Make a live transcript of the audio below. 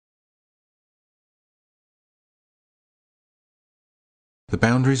The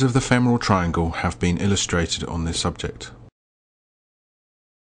boundaries of the femoral triangle have been illustrated on this subject.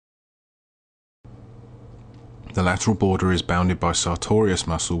 The lateral border is bounded by sartorius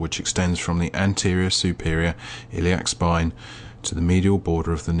muscle, which extends from the anterior superior iliac spine to the medial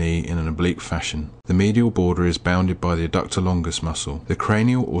border of the knee in an oblique fashion. The medial border is bounded by the adductor longus muscle. The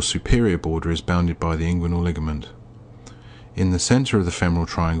cranial or superior border is bounded by the inguinal ligament. In the center of the femoral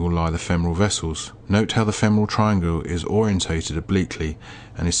triangle lie the femoral vessels. Note how the femoral triangle is orientated obliquely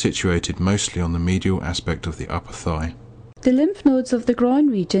and is situated mostly on the medial aspect of the upper thigh. The lymph nodes of the groin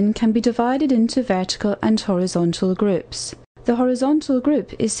region can be divided into vertical and horizontal groups. The horizontal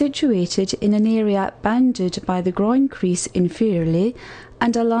group is situated in an area bounded by the groin crease inferiorly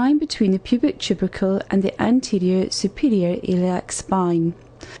and a line between the pubic tubercle and the anterior superior iliac spine.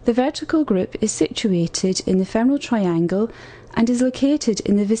 The vertical group is situated in the femoral triangle and is located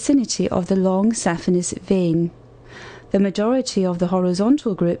in the vicinity of the long saphenous vein. The majority of the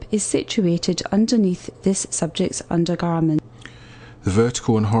horizontal group is situated underneath this subject's undergarment. The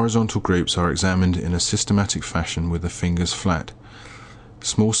vertical and horizontal groups are examined in a systematic fashion with the fingers flat.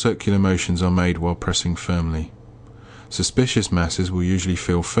 Small circular motions are made while pressing firmly. Suspicious masses will usually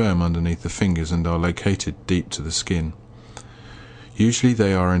feel firm underneath the fingers and are located deep to the skin. Usually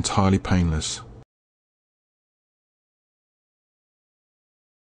they are entirely painless.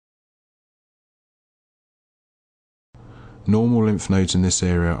 Normal lymph nodes in this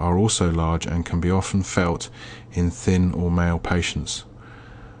area are also large and can be often felt in thin or male patients.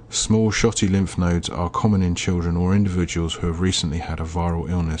 Small shotty lymph nodes are common in children or individuals who have recently had a viral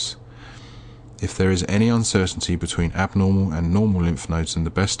illness. If there is any uncertainty between abnormal and normal lymph nodes, then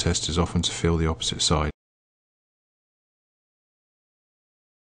the best test is often to feel the opposite side.